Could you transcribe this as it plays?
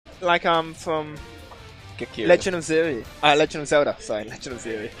like from Kekkeri. Legend of Zelda. Legend of Zelda. Sorry, Legend of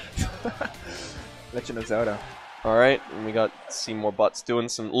Zelda. Legend of Zelda. All right, and we got Seymour butts doing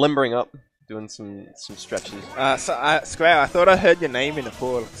some limbering up, doing some stretches. Square, I thought I heard your name in the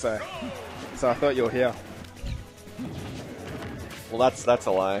pool, so I thought you were here. Well, that's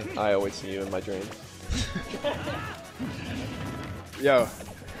a lie. I always see you in my dreams. Yo.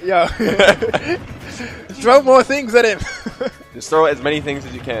 Throw more things at him. Just throw as many things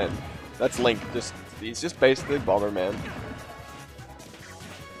as you can. That's Link. He's just basically Bomberman.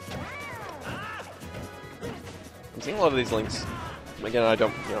 I'm seeing a lot of these Links. Again, I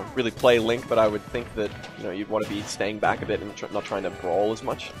don't really play Link, but I would think that you'd want to be staying back a bit and not trying to brawl as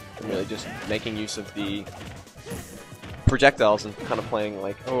much, and really just making use of the projectiles and kind of playing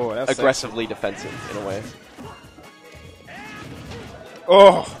like aggressively defensive in a way.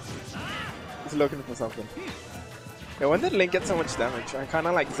 Oh, he's looking for something. Yeah, when did Link get so much damage? I kind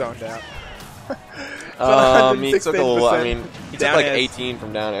of like zoned out. He took he took like 18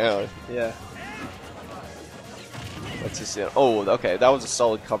 from down air. Yeah. Let's just see. Oh, okay, that was a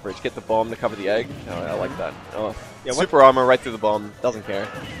solid coverage. Get the bomb to cover the egg. Oh, I like that. Oh, yeah, super armor right through the bomb. Doesn't care.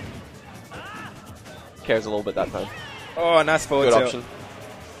 Cares a little bit that time. Oh, nice forward Good tilt. option.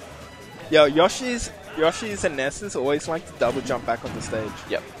 Yo, Yoshi's and Ness's always like to double jump back on the stage.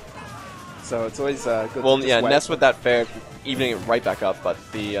 Yep. So it's always good. Well, yeah, Ness with that fair, evening it right back up, but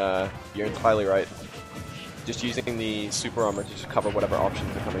you're entirely right. Just using the super armor to just cover whatever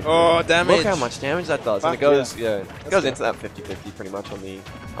options are coming. Oh, damage! Look how much damage that does. And it goes, it goes into that 50-50 pretty much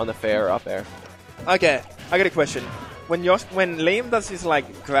on the fair up air. Okay, I got a question. When Liam does his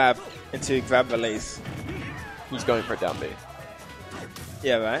like grab into grab release, he's going for a down B.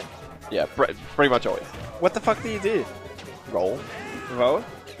 Yeah, right. Yeah, pretty much always. What the fuck do you do? Roll. Roll.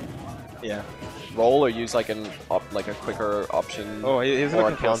 Yeah. Roll or use like a quicker option. Oh, he's or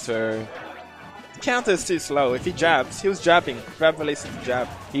a counter. Counter is too slow. If he jabs, he was jabbing. Grab release into jab.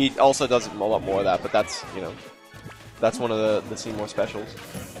 He also does a lot more of that, but that's that's one of the Seymour specials.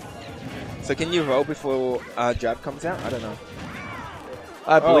 So can you roll before jab comes out? I don't know.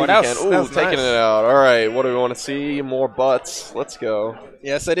 I believe you can. Ooh, taking it out. All right, what do we want to see? More butts. Let's go.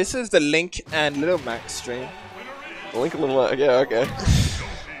 Yeah, so this is the Link and Little Max stream. Link and Little Max. Yeah, okay.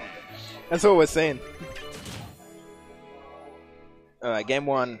 That's what we're saying. All right, game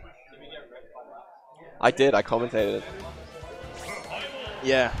one. I did. I commentated it.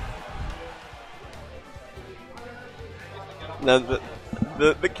 Yeah. No,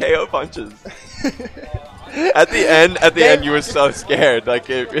 the KO punches. At the end, you were so scared. Like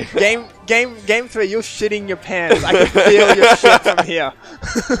game 3, you're shitting your pants. I can feel your shit from here.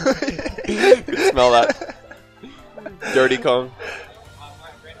 You can smell that. Dirty Kong.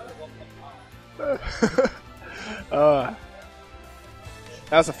 That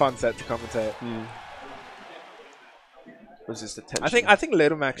was a fun set to commentate. Was just the tension. I think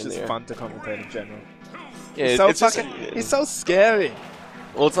Little Max is fun to commentate in general. Yeah, he's so scary.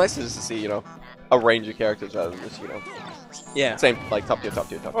 Well, it's nice just to see a range of characters rather than just yeah, same like top tier.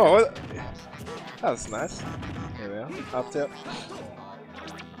 Oh, well, that was nice. Here we are, up tilt.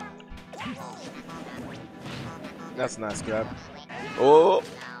 That's a nice grab. Oh,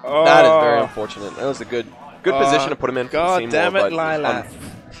 that is very unfortunate. That was a good position to put him in. God Seymour, damn it, Lilac.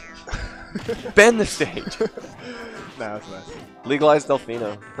 Bend the stage. Nah, that's nice. Legalize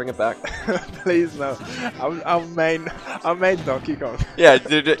Delfino. Bring it back. Please no. I'm main Donkey Kong. Yeah,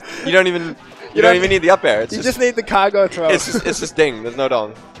 dude, you don't even need the up air. You just need the cargo throw. It's just ding. There's no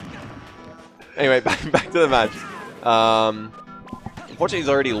dong. Anyway, back to the match. Unfortunately, he's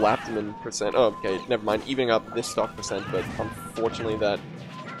already lapped him in percent. Oh, okay, never mind. Evening up this stock percent, but unfortunately that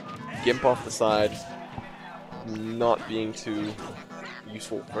gimp off the side not being too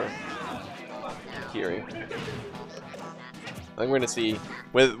useful for Kekkeri. I think we're going to see,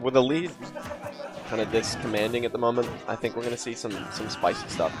 with the lead kind of this commanding at the moment, I think we're going to see some spicy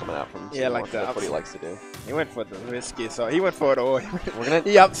stuff coming out from Seymour. Like that. That's what he likes to do. He went for the risky, so he went for it all.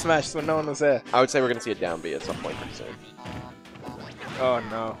 He up smashed when no one was there. I would say we're going to see a down B at some point pretty soon. Oh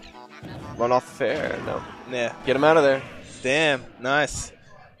no. Run off fair? No. Yeah. Get him out of there. Damn, nice.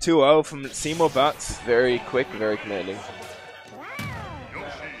 2-0 from Seymour Butts. Very quick, very commanding.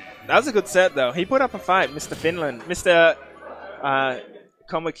 That was a good set though. He put up a fight, Mr. Finland. Mr.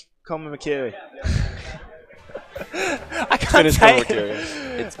 Kekkeri. I can't say it.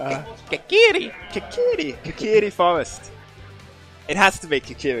 It's Kekkeri. Kekkeri Forest. It has to be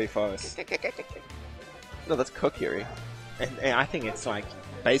Kekkeri Forest. No, that's Kekkeri. And I think it's like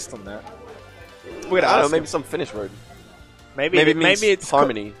based on that. I don't know, maybe some Finnish word. Maybe it's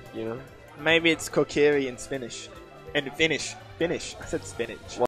harmony. Maybe it's Kekkeri in Finnish. And Finnish. I said spinach.